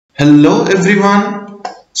Hello everyone.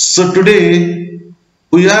 So today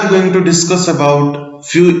we are going to discuss about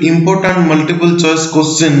few important multiple choice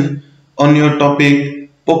question on your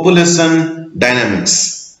topic population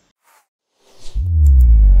dynamics.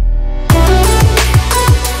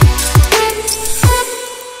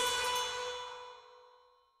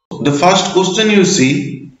 The first question you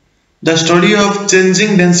see, the study of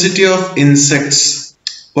changing density of insects.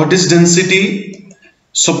 What is density?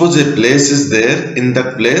 Suppose a place is there, in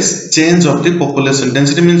that place change of the population.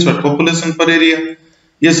 Density means what? Population per area.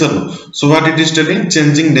 Yes or no? So what it is telling?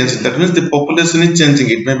 Changing density. That means the population is changing.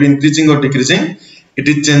 It may be increasing or decreasing. It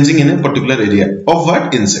is changing in a particular area. Of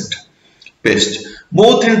what? Insect. Pest.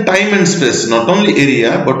 Both in time and space. Not only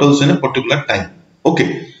area but also in a particular time.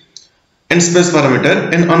 Okay. And space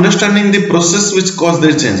parameter. And understanding the process which cause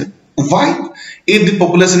their change. Why? If the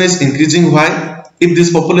population is increasing, why? If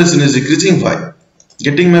this population is decreasing, why?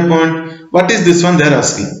 Getting my point? What is this one they are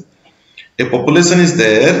asking? A population is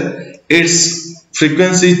there, its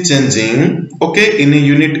frequency is changing, okay, in a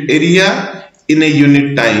unit area, in a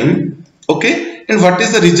unit time, okay, and what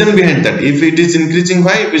is the reason behind that? If it is increasing,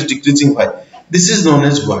 why? If it is decreasing, why? This is known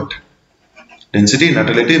as what? Density,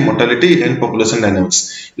 natality, mortality, and population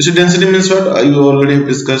dynamics. You see, density means what? You already have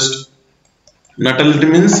discussed. Natality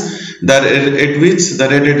means the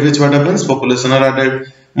rate at which what happens? Population are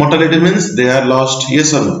added. Mortality means they are lost.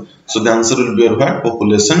 Yes or no? So the answer will be what?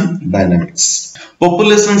 Population dynamics.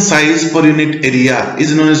 Population size per unit area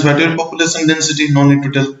is known as what? Your population density. No need to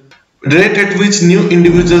tell. Rate at which new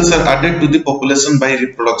individuals are added to the population by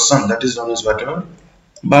reproduction. That is known as what? Your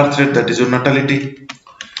birth rate. That is your natality.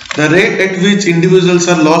 The rate at which individuals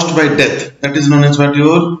are lost by death. That is known as what?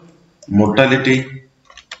 Your mortality.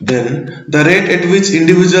 Then the rate at which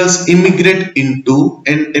individuals immigrate into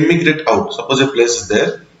and emigrate out. Suppose a place is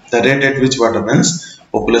there, the rate at which what happens,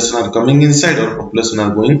 population are coming inside or population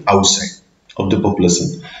are going outside of the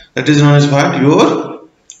population. That is known as what? Your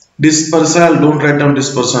dispersal. Don't write down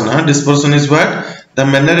dispersion. Dispersion is what? The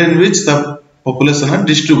manner in which the population are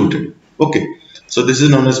distributed. Okay. So this is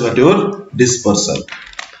known as what? Your dispersal.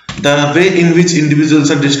 The way in which individuals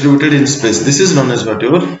are distributed in space. This is known as what?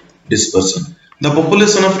 Your dispersion. The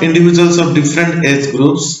population of individuals of different age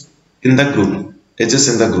groups in the group, ages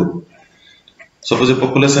in the group. Suppose a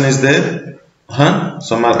population is there,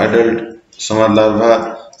 some are adult, some are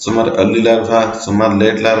larva, some are early larva, some are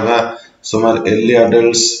late larva, some are early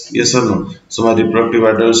adults, yes or no, some are reproductive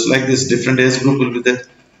adults, like this different age group will be there.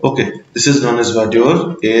 Okay, this is known as what?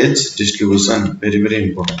 Your age distribution, very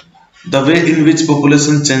important. The way in which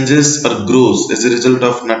population changes or grows as a result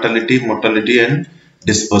of natality, mortality and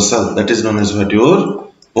dispersal, that is known as what?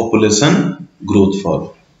 Your population growth form.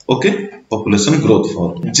 Okay, population growth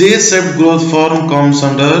form. J-shaped growth form comes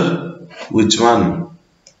under which one?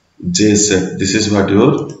 J-shape. This is what?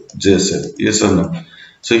 Your J-shape. Yes or no?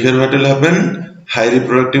 So here what will happen? High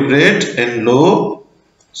reproductive rate and low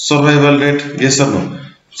survival rate. Yes or no?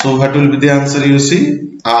 So what will be the answer? You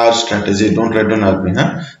see, R strategy. Don't write down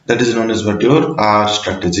RP. That is known as what? Your R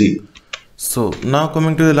strategy. So now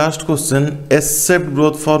coming to the last question, S-shaped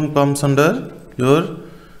growth form comes under your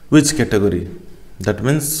which category? That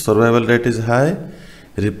means survival rate is high,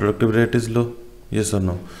 reproductive rate is low. Yes or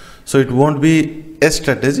no? So it won't be S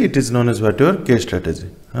strategy, it is known as what? Your K strategy.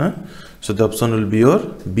 So the option will be your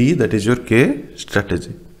B, that is your K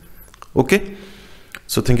strategy. Okay.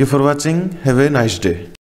 So thank you for watching. Have a nice day.